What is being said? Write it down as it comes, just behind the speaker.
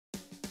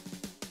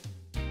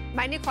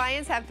My new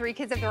clients have 3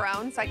 kids of their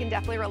own, so I can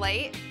definitely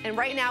relate. And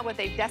right now, what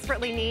they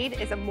desperately need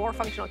is a more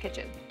functional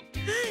kitchen.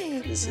 Hi.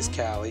 This is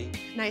Callie.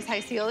 Nice high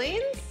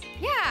ceilings.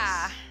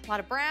 Yeah, a lot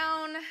of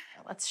brown.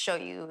 Let's show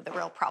you the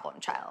real problem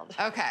child.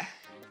 Okay.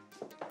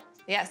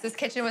 Yes, this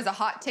kitchen was a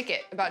hot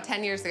ticket about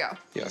 10 years ago.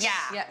 Yes. Yeah.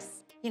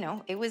 Yes. You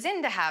know, it was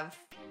in to have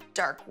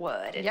dark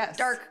wood and Yes.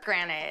 dark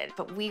granite,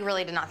 but we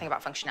really did not think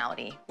about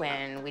functionality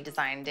when we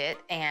designed it,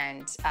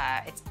 and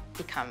it's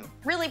become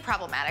really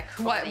problematic.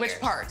 Which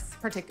parts,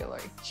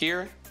 particularly?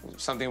 Here,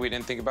 something we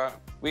didn't think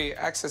about. We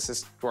access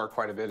this drawer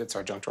quite a bit. It's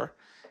our junk drawer.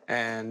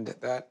 And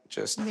that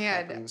just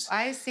happens.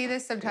 I see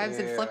this sometimes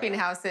in flipping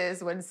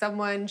houses when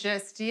someone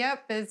just,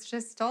 it's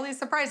just all these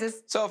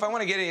surprises. So if I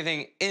want to get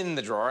anything in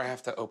the drawer, I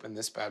have to open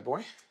this bad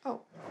boy.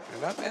 Oh. Open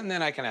it up, and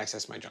then I can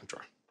access my junk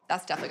drawer.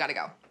 That's definitely gotta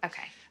go.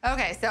 Okay.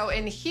 Okay, so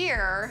in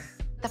here.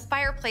 The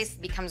fireplace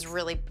becomes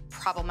really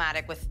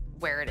problematic with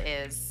where it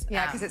is.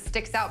 Yeah, because it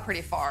sticks out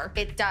pretty far.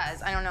 It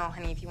does. I don't know,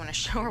 honey, if you want to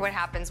show her what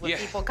happens when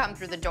people come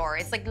through the door.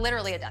 It's like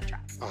literally a death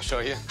trap. I'll show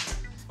you.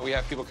 We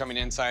have people coming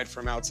inside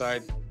from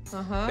outside.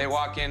 They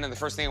walk in, and the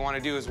first thing they want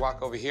to do is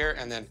walk over here,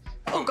 and then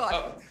boom, Oh, God.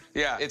 up.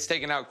 Yeah, it's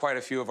taken out quite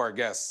a few of our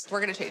guests. We're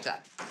gonna change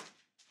that.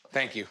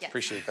 Thank you.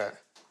 Appreciate that.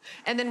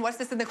 And then what's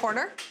this in the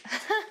corner?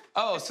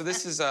 Oh, so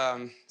this is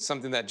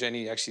something that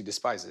Jenny actually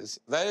despises.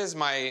 That is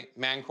my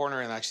man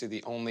corner, and actually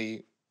the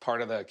only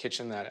part of the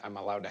kitchen that I'm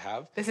allowed to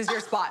have. This is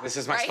your spot. This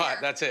is my spot.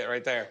 That's it,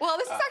 right there. Well,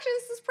 this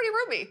is pretty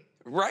roomy.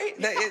 Right?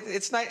 Yeah.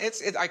 It's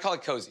nice. I call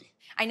it cozy.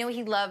 I know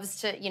he loves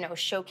to, you know,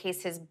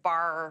 showcase his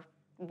bar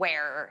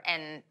ware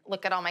and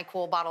look at all my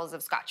cool bottles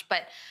of scotch,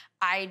 but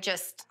I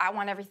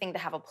want everything to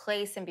have a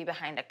place and be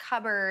behind a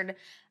cupboard.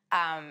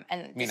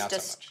 And Me, this not so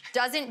just much.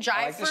 doesn't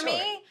jive for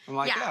me. I'm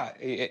like,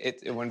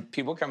 yeah. When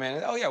people come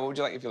in, oh yeah, what would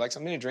you like? If you like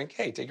something to drink,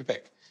 hey, take your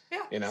pick. Yeah.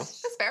 You know?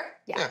 That's fair.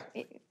 Yeah.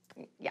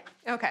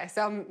 Okay,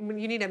 so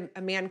you need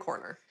a man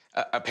corner.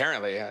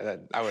 Apparently,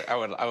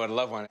 I would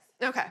love one.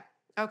 Okay.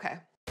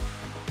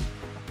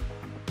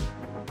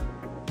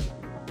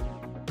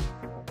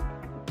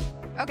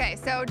 Okay,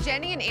 so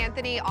Jenny and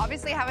Anthony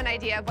obviously have an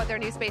idea of what their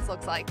new space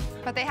looks like,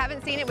 but they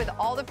haven't seen it with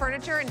all the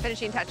furniture and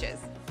finishing touches.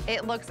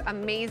 It looks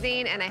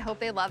amazing, and I hope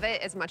they love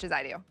it as much as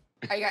I do.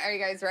 Are you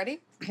guys ready?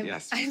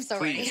 Yes. I'm so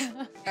ready.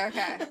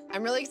 Okay.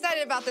 I'm really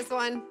excited about this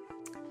one.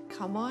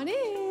 Come on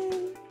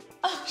in.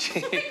 Oh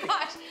my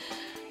gosh.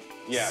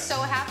 Yeah. So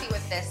happy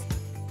with this.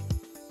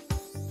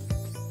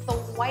 The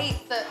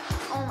white, that's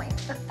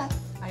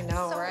I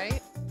know, so,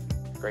 right?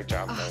 Great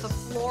job, the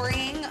guys.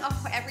 flooring,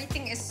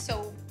 everything is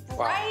so bright.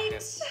 Wow,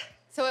 yes.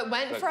 So it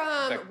went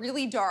from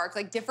really dark,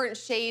 like different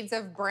shades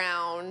of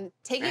brown.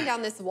 Taking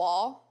down this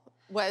wall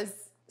was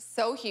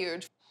so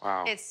huge.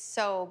 Wow. It's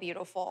so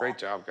beautiful. Great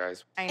job,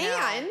 guys. I know.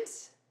 And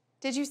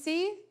did you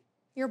see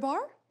your bar?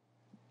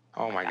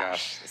 Oh my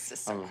gosh. This is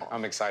so cool.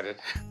 I'm excited.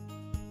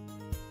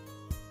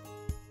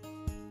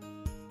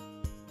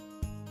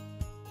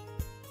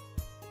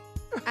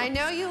 I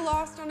know you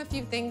lost on a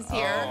few things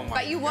here, Oh my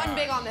but you won gosh.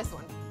 big on this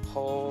one.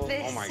 Oh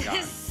my This gosh.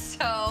 is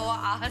so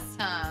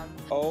awesome.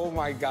 Oh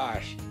my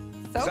gosh.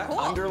 So Is that cool.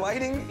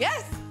 underlighting?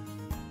 Yes.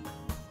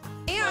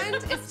 And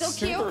it's still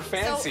cute. Super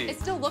fancy. So it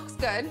still looks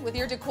good with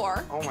your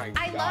decor. Oh my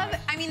gosh.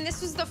 I mean,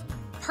 this was the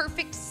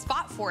perfect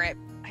spot for it.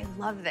 I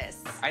love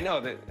this. I know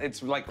that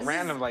it's like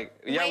random, like,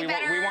 yeah, way we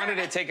better. wanted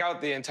to take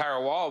out the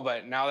entire wall,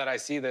 but now that I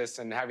see this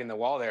and having the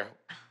wall there,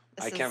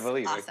 I can't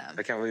believe it. Awesome.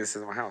 I can't believe this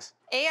is my house.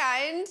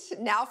 And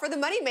now for the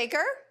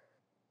moneymaker,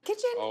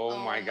 kitchen. Oh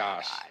my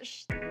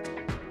gosh.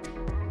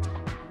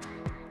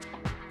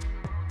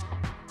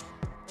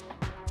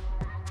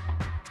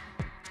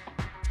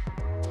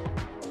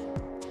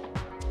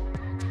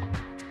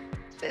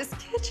 This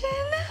kitchen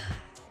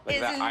Look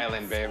is at that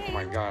island, babe. Oh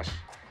my insane. gosh.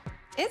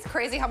 It's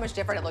crazy how much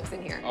different it looks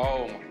in here.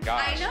 Oh my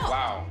gosh. I know.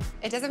 Wow.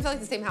 It doesn't feel like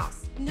the same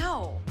house.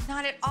 No,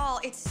 not at all.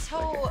 It's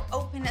so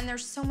open and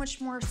there's so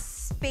much more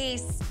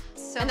space.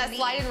 So And that neat.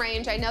 sliding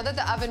range, I know that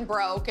the oven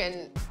broke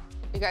and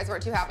you guys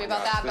weren't too happy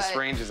about that, This but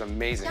range is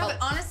amazing. Yeah, but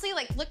honestly,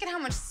 like, look at how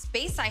much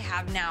space I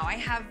have now. I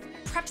have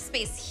prep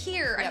space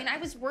here. Yep. I mean, I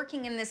was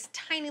working in this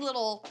tiny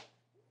little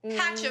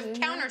patch of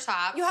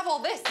countertop. you have all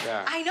this.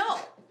 Yeah. I know.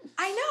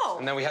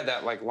 And then we had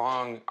that like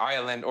long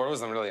island, or it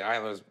wasn't really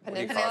island, it was what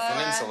do you call it?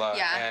 Peninsula.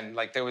 Yeah. And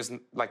like there was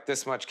like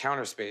this much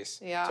counter space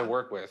to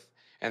work with.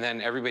 And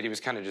then everybody was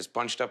kind of just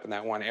bunched up in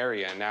that one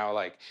area. And now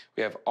like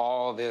we have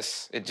all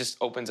this, it just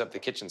opens up the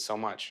kitchen so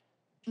much.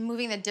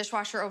 Moving the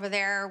dishwasher over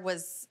there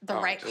was the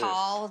right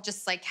call.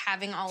 Just like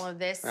having all of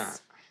this,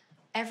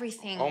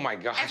 everything. Oh my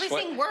gosh.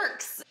 Everything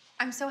works.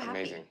 I'm so happy.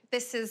 Amazing.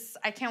 This is,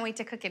 I can't wait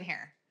to cook in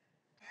here.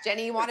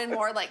 Jenny, you wanted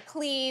more like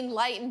clean,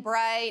 light and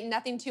bright,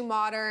 nothing too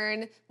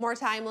modern, more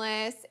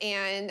timeless.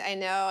 And I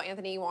know,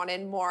 Anthony, you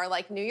wanted more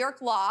like New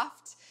York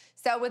loft.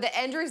 So with the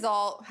end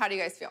result, how do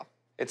you guys feel?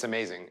 It's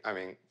amazing. I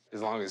mean,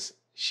 as long as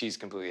she's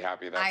completely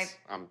happy, I'm I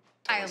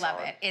totally love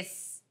solid. it.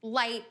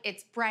 light,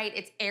 it's bright,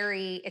 it's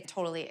airy. It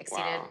totally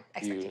exceeded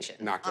expectations.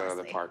 You knocked it out of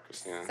the honestly. park,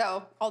 Christina.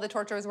 So all the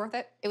torture was worth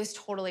it? It was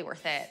totally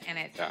worth it, and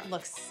it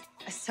looks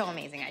so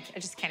amazing. I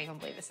just can't even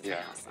believe this is my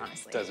house,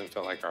 honestly. It doesn't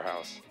feel like our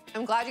house.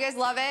 I'm glad you guys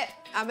love it.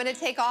 I'm gonna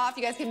take off.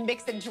 You guys can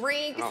mix a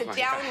drink, sit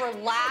down,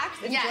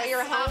 relax, enjoy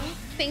your home.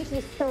 Thank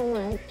you so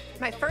much.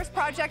 My first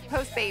project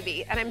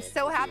post-baby, and I'm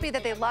so happy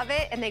that they love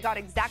it and they got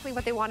exactly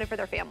what they wanted for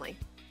their family.